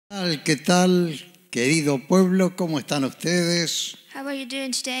¿Qué tal, querido pueblo? ¿Cómo están ustedes? How are you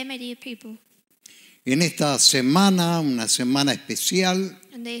doing today, my dear people? En esta semana, una semana especial,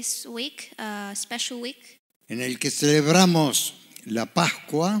 In this week, a special week, en el que celebramos la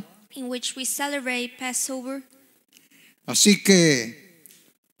Pascua, in which we celebrate Passover. así que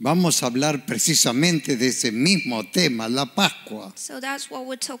vamos a hablar precisamente de ese mismo tema, la Pascua. So that's what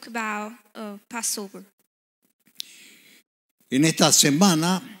we'll talk about, Passover. En esta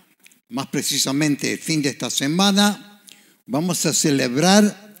semana, más precisamente el fin de esta semana, vamos a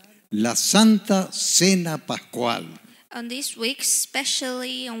celebrar la Santa Cena Pascual. On this week,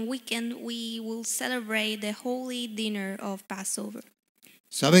 especially on weekend, we will celebrate the holy dinner of Passover.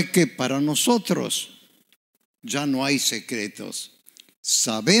 ¿Sabe que para nosotros ya no hay secretos?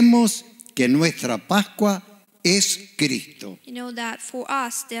 Sabemos que nuestra Pascua es Cristo. You know that for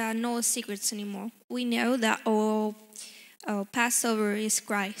us, there are no secrets anymore. We know that our Passover is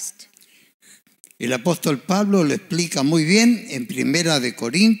Christ. El apóstol Pablo lo explica muy bien en 1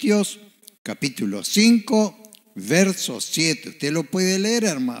 Corintios, capítulo 5, verso 7. Usted lo puede leer,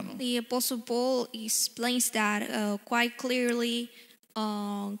 hermano. The Apostle Paul explains that quite clearly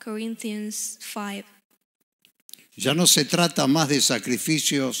on Corinthians 5. Ya no se trata más de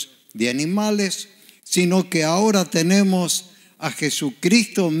sacrificios de animales, sino que ahora tenemos a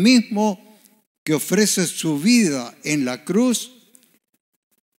Jesucristo mismo que ofrece su vida en la cruz,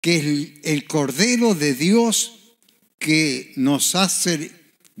 que es el Cordero de Dios que nos hace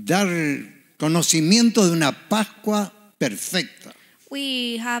dar conocimiento de una Pascua perfecta.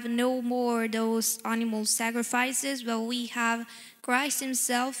 We have no more those animal sacrifices, but we have Christ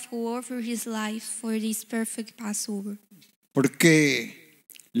himself who offered his life for this perfect Passover. Porque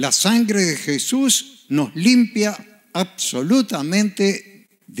la sangre de Jesús nos limpia absolutamente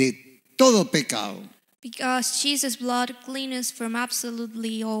de todo pecado. Because Jesus' blood cleans us from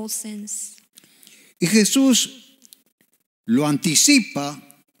absolutely all sins. Y Jesús lo anticipa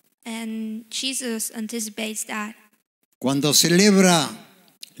And Jesus anticipates that cuando celebra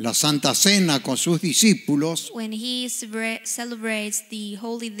la Santa Cena con sus discípulos. when he celebrates the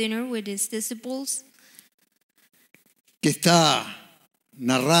holy dinner with his disciples, Que está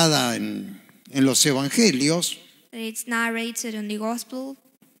narrada en los evangelios, it's narrated in the gospel.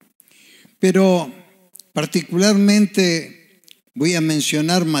 pero particularmente voy a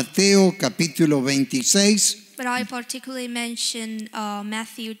mencionar Mateo capítulo 26, But I particularly mention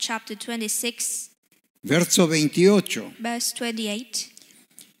Matthew chapter 26, verso 28. verse 28.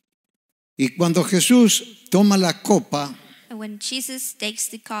 Y cuando Jesús toma la copa, And when Jesus takes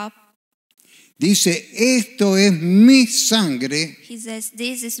the cup, dice: esto es mi sangre he says,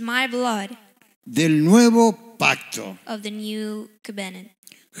 "This is my blood del nuevo pacto. of the new covenant."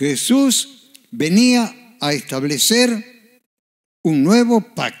 Jesús venía a establecer un nuevo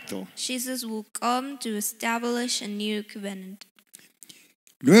pacto. Jesus will come to establish a new covenant.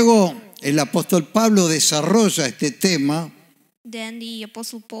 Luego el apóstol Pablo desarrolla este tema Then the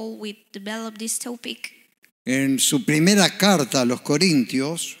Apostle Paul will develop this topic en su primera carta a los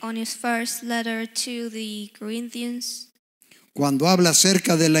Corintios, on his first letter to the Corinthians, cuando habla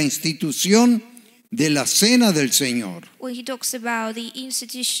acerca de la institución de la cena del Señor. when he talks about the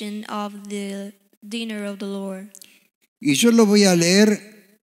institution of the dinner of the Lord. Y yo lo voy a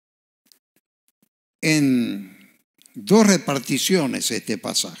leer en dos reparticiones este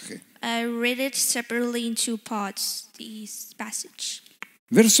pasaje. I read it separately in two parts, this passage.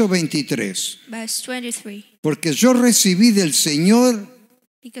 Verso 23. Verse 23. Porque yo recibí del Señor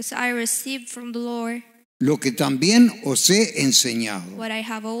Because I received from the Lord lo que también os he enseñado. what I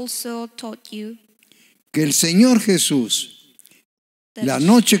have also taught you, Que el Señor Jesús, that, la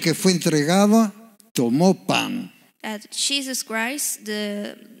noche que fue entregada, tomó pan. that Jesus Christ,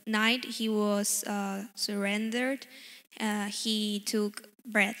 the night he was surrendered, he took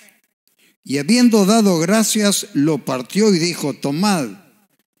bread. Y habiendo dado gracias, lo partió y dijo: tomad.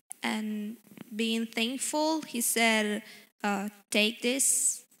 And being thankful, he said, take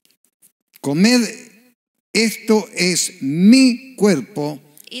this, Comed, esto es mi cuerpo,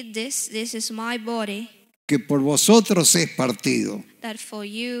 eat this is my body, que por vosotros es partido. that for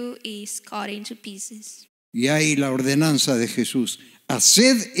you is cut into pieces. Y ahí la ordenanza de Jesús: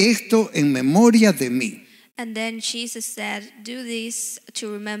 haced esto en memoria de mí. And then Jesus said, do this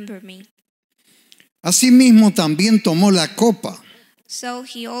to remember me. Asimismo también tomó la copa, So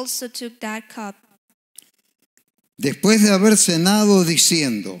he also took that cup después de haber cenado,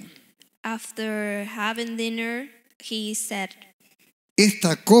 diciendo: after having dinner. He said,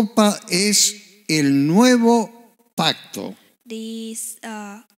 esta copa es el nuevo pacto this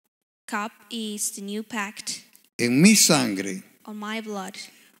cup is the new pact en mi sangre. on my blood.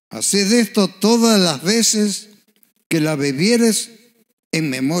 Haced esto todas las veces que la bebieres en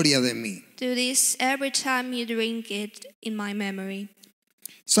memoria de mí. Do this every time you drink it in my memory.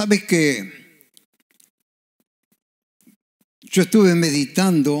 Sabes que yo estuve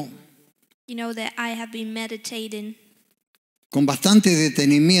meditando You know that I have been meditating con bastante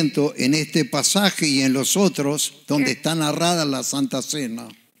detenimiento en este pasaje y en los otros donde está narrada la Santa Cena.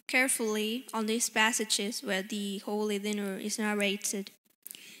 carefully on these passages where the Holy Dinner is narrated.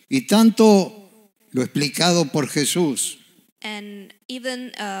 Y tanto lo explicado por Jesús And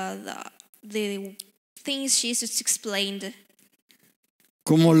even the things Jesus explained,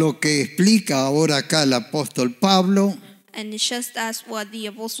 como lo que explica ahora acá el apóstol Pablo, and just as what the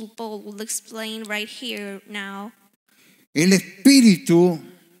Apostle Paul will explain right here now, el Espíritu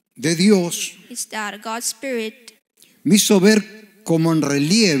de Dios is that God's Spirit me hizo ver como en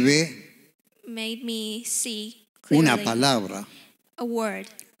relieve made me see una clearly palabra, a word,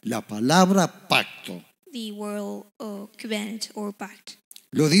 la palabra pacto. the word covenant or pact.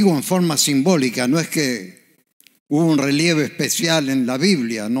 Lo digo en forma simbólica, no es que hubo un relieve especial en la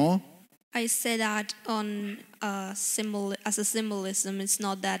Biblia, ¿no? I say that on as a symbolism. It's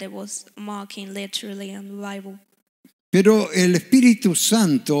not that it was marking literally on the Bible. Pero el Espíritu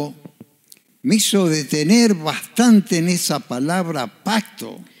Santo me hizo detener bastante en esa palabra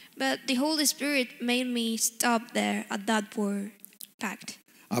pacto. But the Holy Spirit made me stop there at that word, pact.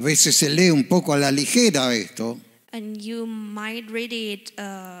 A veces se lee un poco a la ligera esto, And you might read it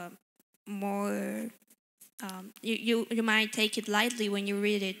more. You might take it lightly when you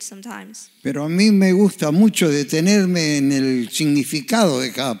read it sometimes. pero a mí me gusta mucho detenerme en el significado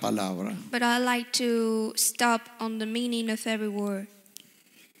de cada palabra. But I like to stop on the meaning of every word.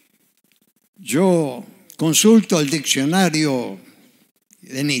 Yo consulto el diccionario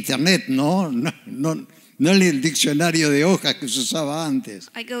en internet, no el diccionario de hojas que se usaba antes.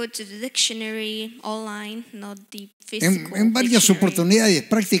 I go to the dictionary online, not the physical En varias dictionary. oportunidades,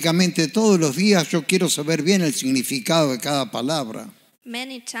 prácticamente todos los días, yo quiero saber bien el significado de cada palabra.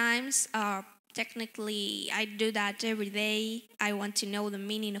 Many times, technically, I do that every day. I want to know the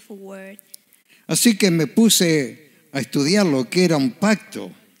meaning of a word. Así que me puse a estudiar lo que era un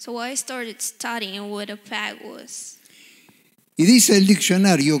pacto. So I started studying what a pact was. Y dice el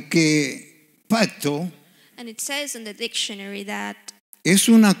diccionario que pacto And it says in the dictionary that es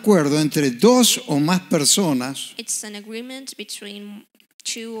un acuerdo entre dos o más personas it's an agreement between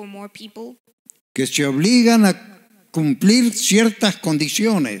two or more people que se obligan a cumplir ciertas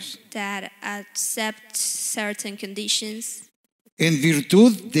condiciones that accept certain conditions en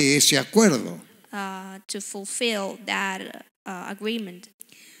virtud de ese acuerdo. to fulfill that agreement.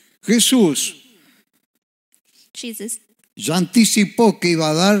 Jesús Jesus, ya anticipó que iba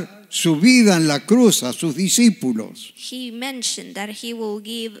a dar su vida en la cruz a sus discípulos. he mentioned that he will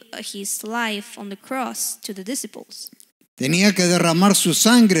give his life on the cross to the disciples. Tenía que derramar su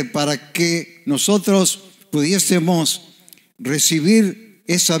sangre para que nosotros pudiésemos recibir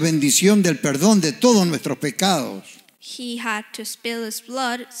esa bendición del perdón de todos nuestros pecados. He had to spill his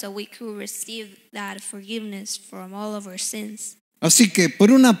blood so we could receive that forgiveness from all of our sins. Así que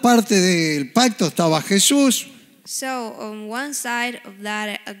por una parte del pacto estaba Jesús So on one side of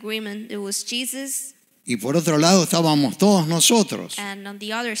that agreement there was Jesus, y por otro lado estábamos todos nosotros. and on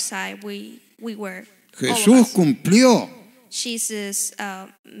the other side we were all of Jesús us. cumplió Jesus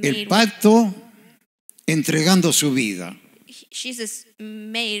el pacto entregando su vida. Jesus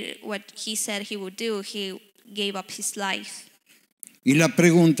made what he said he would do. He gave up his life. Y la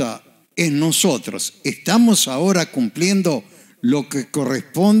pregunta es: nosotros, ¿estamos ahora cumpliendo lo que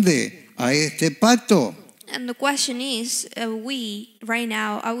corresponde a este pacto? And the question is, we right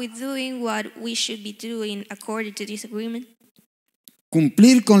now, are we doing what we should be doing according to this agreement?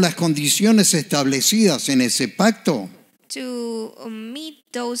 ¿Cumplir con las condiciones establecidas en ese pacto? To meet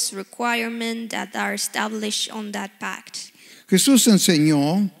those requirements that are established on that pact. Jesús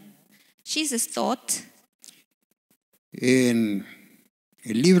enseñó Jesus taught en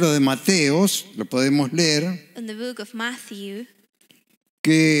el libro de Mateos, lo podemos leer, in the book of Matthew.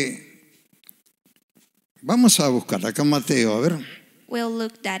 que vamos a buscar acá Mateo, a ver. We'll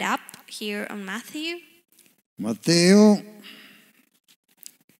look that up here on Matthew. Mateo,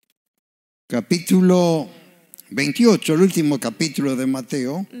 capítulo 28, el último capítulo de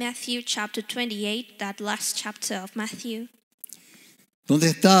Mateo, Matthew chapter 28, that last chapter of Matthew. donde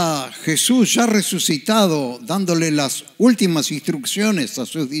está Jesús ya resucitado, dándole las últimas instrucciones a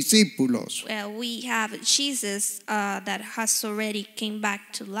sus discípulos. Well, we have Jesus that has already came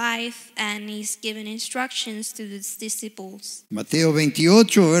back to life and is giving instructions to his disciples. Mateo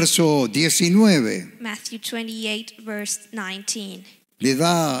 28, verso 19. Matthew 28, verse 19. le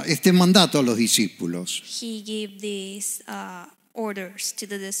da este mandato a los discípulos. he gave these orders to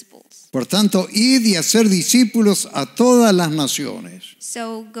the disciples. Por tanto, id y hacer discípulos a todas las naciones,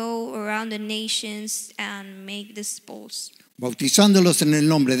 So go around the nations and make disciples, bautizándolos en el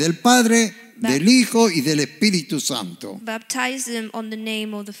nombre del Padre, del Hijo y del Espíritu Santo. baptize them on the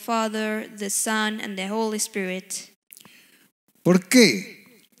name of the Father, the Son, and the Holy Spirit. ¿Por qué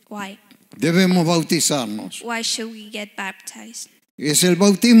Why? debemos bautizarnos? Why should we get baptized? Es el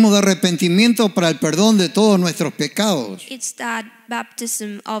bautismo de arrepentimiento para el perdón de todos nuestros pecados. It's that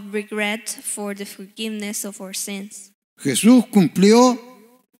baptism of regret for the forgiveness of our sins. Jesús cumplió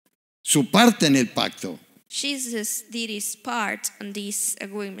su parte en el pacto. Jesus did his part on this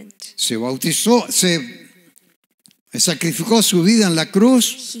agreement. Se bautizó, se sacrificó su vida en la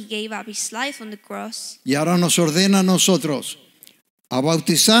cruz He gave up his life on the cross, y ahora nos ordena a nosotros a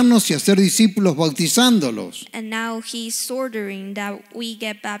bautizarnos y a ser discípulos bautizándolos. and now he's ordering that we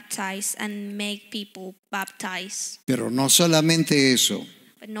get baptized and make people baptize. Pero no solamente eso.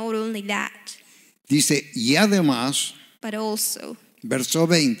 But not only that, Dice, y además, but also, verso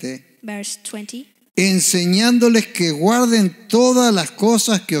 20, verse 20, enseñándoles que guarden todas las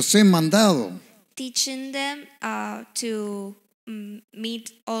cosas que os he mandado. teaching them to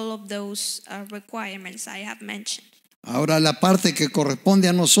meet all of those requirements I have mentioned. Ahora la parte que corresponde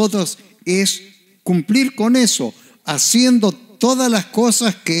a nosotros es cumplir con eso, haciendo todas las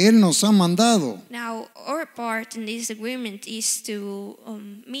cosas que Él nos ha mandado. Now, our part in this agreement is to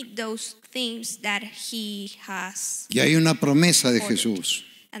meet those things that he has. Y hay una promesa de ordered. Jesús.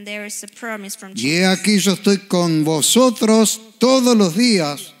 And there is a promise from Y he Jesus. aquí yo estoy con vosotros todos los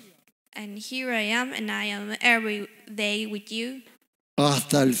días And here I am, and I am every day with you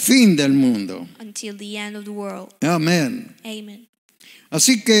hasta el fin del mundo. until the end of the world. Amén. Amen.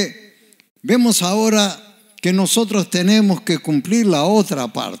 Así que vemos ahora que nosotros tenemos que cumplir la otra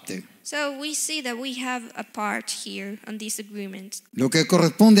parte. So we see that we have a part here on this agreement. Lo que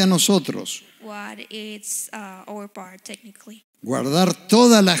corresponde a nosotros. What is our part technically? Guardar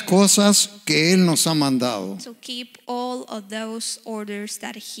todas las cosas que Él nos ha mandado. So keep all of those orders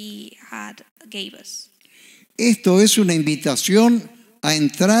that he had gave us. Esto es una invitación a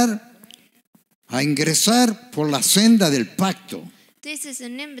entrar, a ingresar por la senda del pacto. This is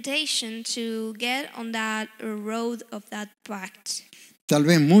an invitation to get on that road of that pact. Tal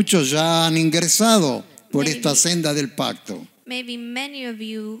vez muchos ya han ingresado por Maybe. esta senda del pacto. Maybe many of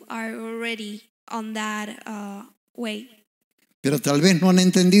you are already on that way. Pero tal vez no han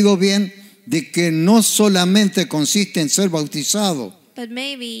entendido bien de que no solamente consiste en ser bautizado, But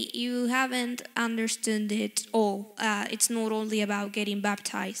maybe you haven't understood it all. It's not only about getting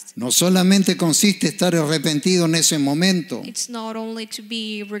baptized. no solamente consiste estar arrepentido en ese momento It's not only to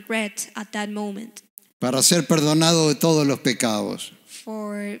be regret at that moment para ser perdonado de todos los pecados.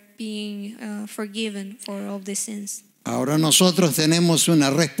 for being forgiven for all the sins. Ahora nosotros tenemos una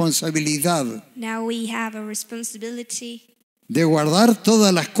responsabilidad Now we have a responsibility de guardar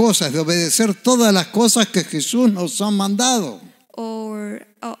todas las cosas, de obedecer todas las cosas que Jesús nos ha mandado.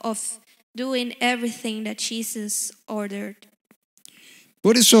 of doing everything that Jesus ordered.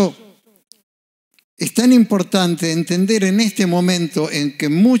 Por eso es tan importante entender en este momento en que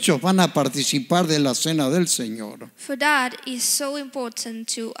muchos van a participar de la cena del Señor, For that is so important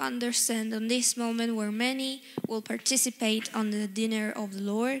to understand on this moment where many will participate on the dinner of the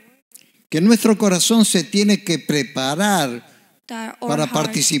Lord, que nuestro corazón se tiene que preparar that para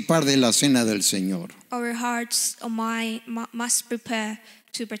participar de la cena del Señor. our hearts must prepare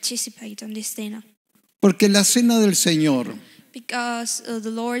to participate on this dinner. Porque la cena del Señor Because the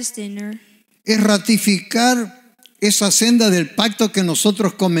Lord's dinner es ratificar esa senda del pacto que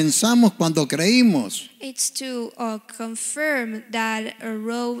nosotros comenzamos cuando creímos. it's to confirm that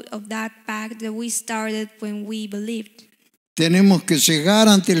road of that pact that we started when we believed. Tenemos que llegar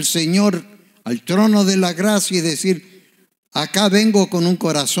ante el Señor, al trono de la gracia y decir, acá vengo con un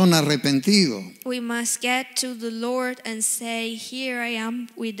corazón arrepentido. We must get to the Lord and say, here I am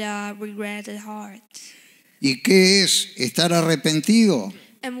with a regretted heart. ¿Y qué es estar arrepentido?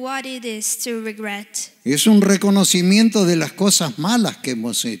 And what it is to regret. Es un reconocimiento de las cosas malas que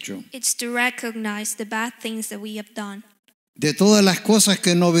hemos hecho, It's to recognize the bad things that we have done. de todas las cosas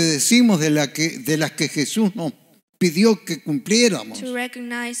que no obedecimos, de las que Jesús nos pidió que cumpliéramos. To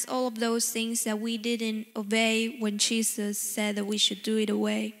recognize all of those things that we didn't obey when Jesus said that we should do it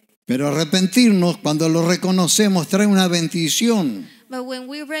away. Pero arrepentirnos, cuando lo reconocemos, trae una bendición. But when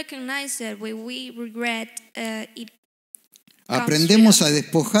we recognize it, when we regret it, Aprendemos a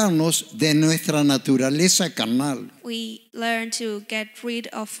despojarnos de nuestra naturaleza carnal. we learn to get rid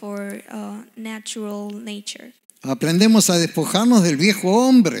of our natural nature. Aprendemos a despojarnos del viejo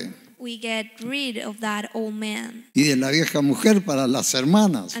hombre We get rid of that old man y de la vieja mujer para las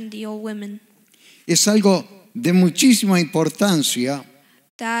hermanas. and the old women. Es algo de muchísima importancia.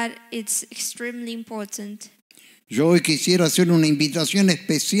 That it's extremely important. Yo hoy quisiera hacer una invitación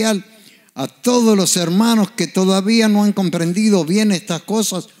especial a todos los hermanos que todavía no han comprendido bien estas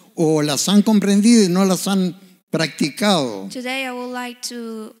cosas o las han comprendido y no las han practicado. Today I would like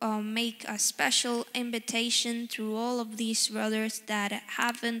to make a special invitation to all of these brothers that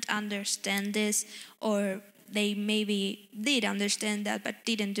haven't understand this, or they maybe did understand that but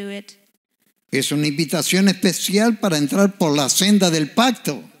didn't do it. Es una invitación especial para entrar por la senda del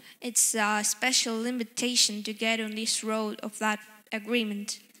pacto. It's a special invitation to get on this road of that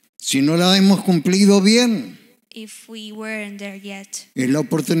agreement. Si no la hemos cumplido bien, If we weren't there yet, es la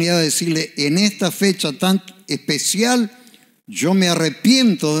oportunidad de decirle, en esta fecha tan especial, yo me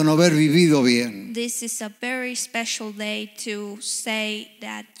arrepiento de no haber vivido bien. this is a very special day to say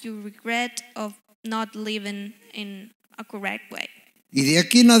that you regret of not living in a correct way. Y de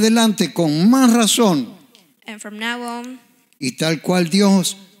aquí en adelante, con más razón, And from now on, y tal cual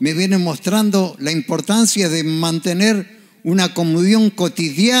Dios me viene mostrando la importancia de mantener una comunión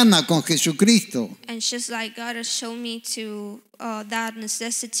cotidiana con Jesucristo. and just like God has shown me to that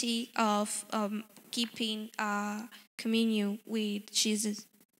necessity of keeping communion with Jesus,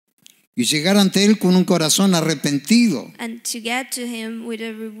 Y llegar ante Él con un corazón arrepentido. and to get to Him with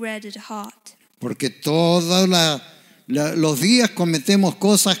a regretted heart. Porque todos los días cometemos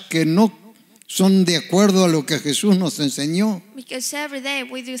cosas que no son de acuerdo a lo que Jesús nos enseñó. Because every day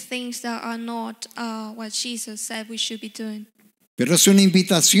we do things that are not what Jesus said we should be doing. Pero es una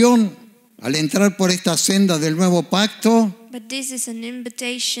invitación al entrar por esta senda del nuevo pacto But this is an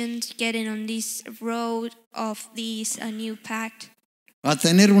invitation to getting on this road of this new pact, a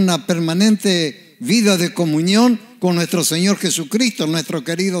tener una permanente vida de comunión con nuestro Señor Jesucristo, nuestro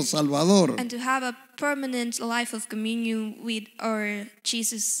querido Salvador. and to have a permanent life of communion with our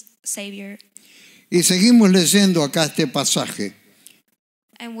Jesus Savior. Y seguimos leyendo acá este pasaje.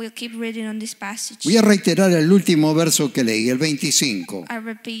 And we'll keep reading on this passage. Voy a reiterar el último verso que leí, el 25, I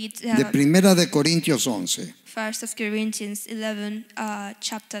repeat, de Primera de Corintios 11. 1 Corinthians 11,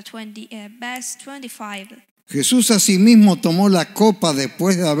 chapter 20, verse 25. Jesús asimismo tomó la copa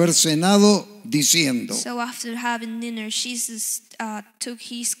después de haber cenado, diciendo: So after having dinner, Jesus took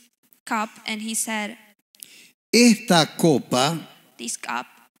his cup and he said, esta copa this cup,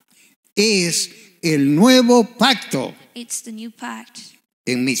 es el nuevo pacto it's the new pact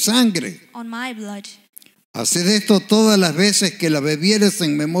en mi sangre. on my blood. Haced esto todas las veces que la bebieres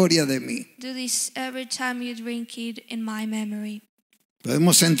en memoria de mí. Do this every time you drink it in my memory.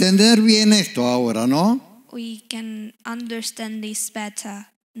 Podemos entender bien esto ahora, ¿no? We can understand this better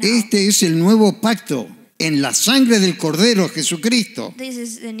now. Este es el nuevo pacto en la sangre del Cordero Jesucristo. This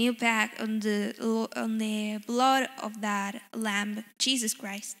is the new pact on the blood of that Lamb, Jesus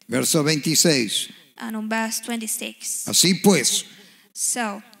Christ. Verso 26. And on verse 26. Así pues,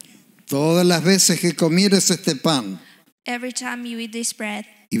 So, todas las veces que comieres este pan every time you eat this bread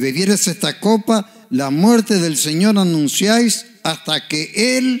y bebieres esta copa, la muerte del Señor anunciáis hasta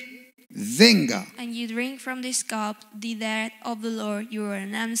que Él venga. and you drink from this cup, the death of the Lord you are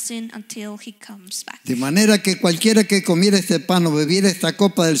announcing until he comes back. De manera que cualquiera que comiera este pan o bebiera esta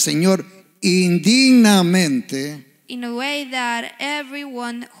copa del Señor indignamente, In a way that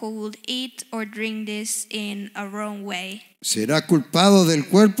everyone who would eat or drink this in a wrong way será culpado del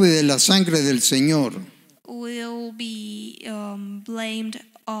cuerpo y de la sangre del Señor. will be blamed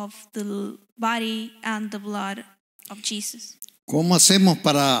of the body and the blood of Jesus. ¿Cómo hacemos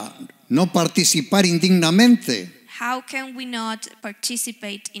para no participar indignamente? How can we not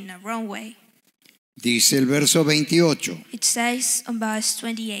participate in a wrong way? Dice el verso 28. It says on verse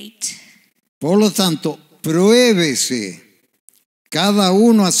 28, Por lo tanto, pruébese cada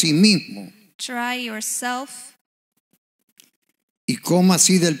uno a sí mismo try yourself y coma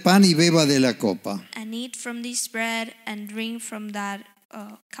así del pan y beba de la copa. and eat from this bread and drink from that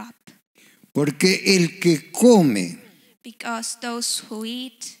cup. Porque el que come Because those who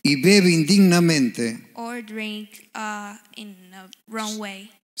eat y bebe indignamente, or drink in a wrong way,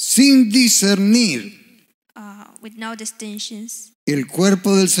 sin discernir with no distinctions el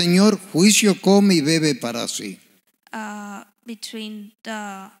cuerpo del Señor, juicio come y bebe para sí. between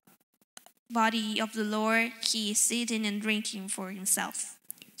the body of the Lord, he is eating and drinking for himself,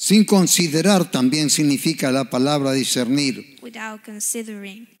 Sin considerar también significa la palabra discernir. without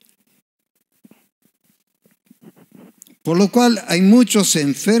considering. Por lo cual hay muchos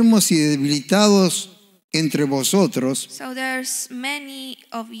enfermos y debilitados entre vosotros, So there's many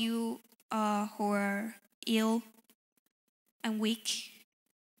of you who are ill and weak,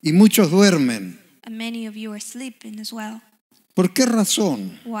 y muchos duermen. and many of you are sleeping as well. ¿Por qué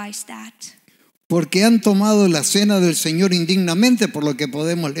razón? Why is that? Porque han tomado la cena del Señor indignamente, por lo que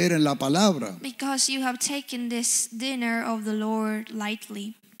podemos leer en la palabra. Because you have taken this dinner of the Lord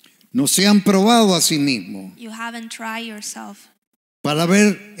lightly. No se han probado a sí mismos You haven't tried yourself para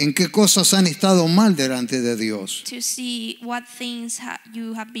ver en qué cosas han estado mal delante de Dios to see what things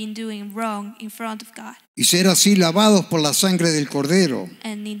you have been doing wrong in front of God. y ser así lavados por la sangre del Cordero.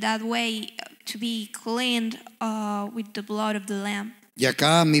 And in that way to be cleaned with the blood of the Lamb. Y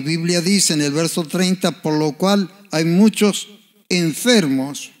acá mi Biblia dice en el verso 30, por lo cual hay muchos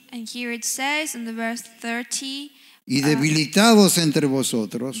enfermos And here it says in the verse 30, y debilitados entre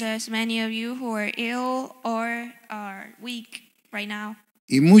vosotros, there's many of you who are ill or are weak right now.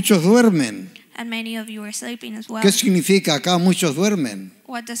 y muchos duermen. And many of you are sleeping as well. ¿Qué significa acá muchos duermen?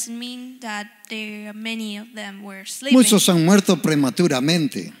 What does it mean that many of them were sleeping? Muchos han muerto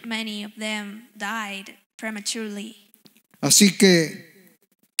prematuramente. Many of them died prematurely. Así que,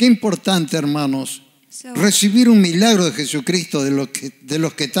 qué importante, hermanos, So, recibir un milagro de Jesucristo de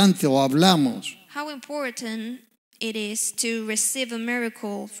los que tanto hablamos. how important it is to receive a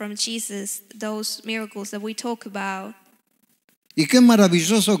miracle from Jesus, those miracles that we talk about. Y qué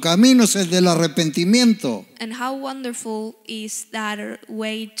maravilloso camino es el del arrepentimiento. And how wonderful is that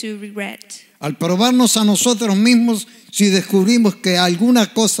way to regret. Al probarnos a nosotros mismos, si descubrimos que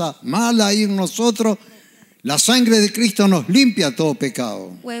alguna cosa mala hay en nosotros, la sangre de Cristo nos limpia todo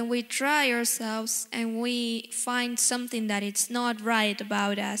pecado. When we try ourselves and we find something that it's not right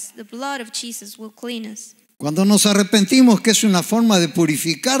about us, the blood of Jesus will clean us. Cuando nos arrepentimos, que es una forma de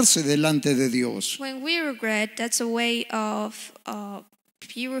purificarse delante de Dios. When we regret, that's a way of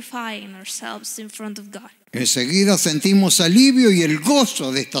purifying ourselves in front of God. Enseguida sentimos alivio y el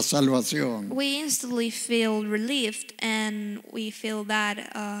gozo de esta salvación. We instantly feel relieved and we feel that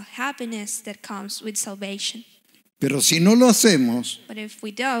happiness that comes with salvation. Pero si no lo hacemos, But if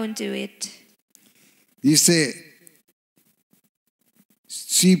we don't do it, dice,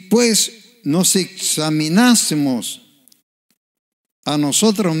 si pues nos examinásemos a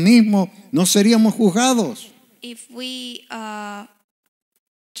nosotros mismos, no seríamos juzgados. if we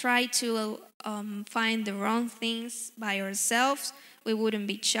try to find the wrong things by ourselves, we wouldn't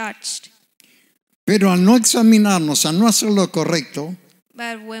be judged. Pero al no examinarnos, al no hacer lo correcto,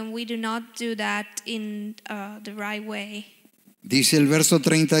 But when we do not do that in the right way, dice el verso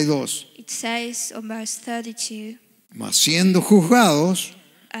 32, it says on verse 32, mas siendo juzgados,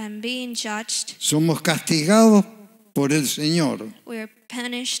 and being judged, somos castigados por el Señor. we are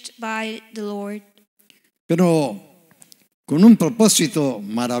punished by the Lord, Pero con un propósito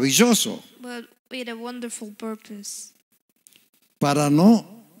maravilloso, but with a wonderful purpose,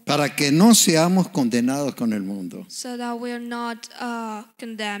 para que no seamos condenados con el mundo. so that we are not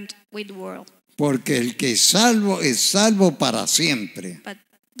condemned with the world. Porque el que es salvo para siempre. But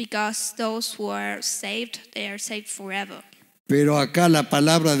because those who are saved, they are saved forever. Pero acá la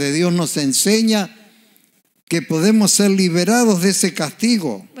palabra de Dios nos enseña que podemos ser liberados de ese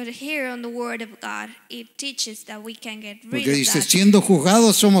castigo. But here on the Word of God, it teaches that we can get rid Porque of dice, that. siendo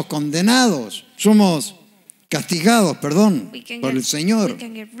juzgados somos condenados, somos castigados, perdón, We can por el we Señor.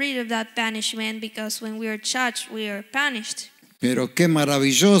 can get rid of that punishment because when we are judged, we are punished. Pero qué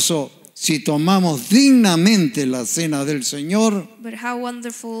maravilloso si tomamos dignamente la cena del Señor But how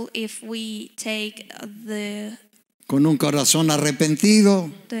wonderful if we take the con un corazón arrepentido.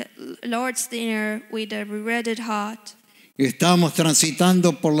 Lord's dinner with a regretted heart, Estamos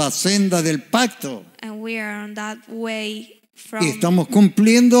transitando por la senda del pacto and we are on that way y estamos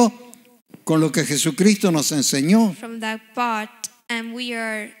cumpliendo con lo que Jesucristo nos enseñó. from that part, and we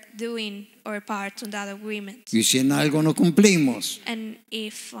are doing our part on that agreement. Y si en algo no cumplimos, And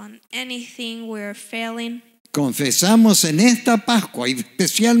if on anything we're failing, confesamos en esta Pascua y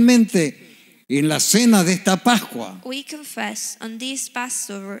especialmente en la cena de esta Pascua, we confess on this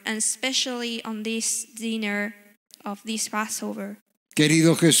Passover, and especially on this dinner of this Passover.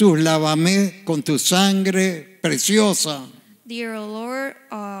 querido Jesús, lávame con tu sangre preciosa. Dear Lord,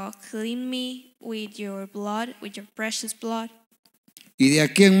 clean me with your blood, with your precious blood. Y de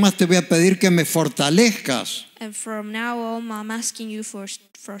aquí en más te voy a pedir que me fortalezcas And from now on, I'm asking you for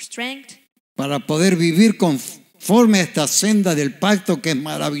strength para poder vivir conforme a esta senda del pacto que es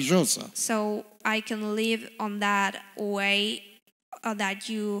maravillosa. so I can live on that way that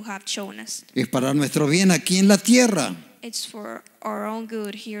you have shown us. Es para nuestro bien aquí en la tierra. It's for our own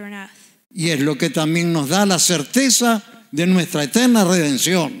good here on earth. Y es lo que también nos da la certeza de nuestra eterna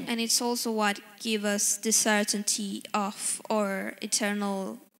redención. And it's also what gives us the certainty of our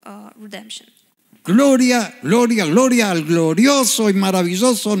eternal redemption. Gloria, gloria, gloria al glorioso y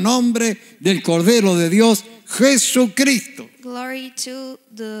maravilloso nombre del Cordero de Dios, Jesucristo. Glory to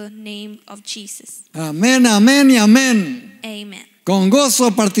the name of Jesus. Amén, amén y amén. Amen. Con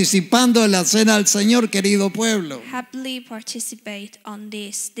gozo participando en la cena del Señor, querido pueblo. Happily participate on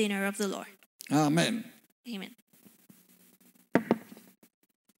this dinner of the Lord. Amén. Amen.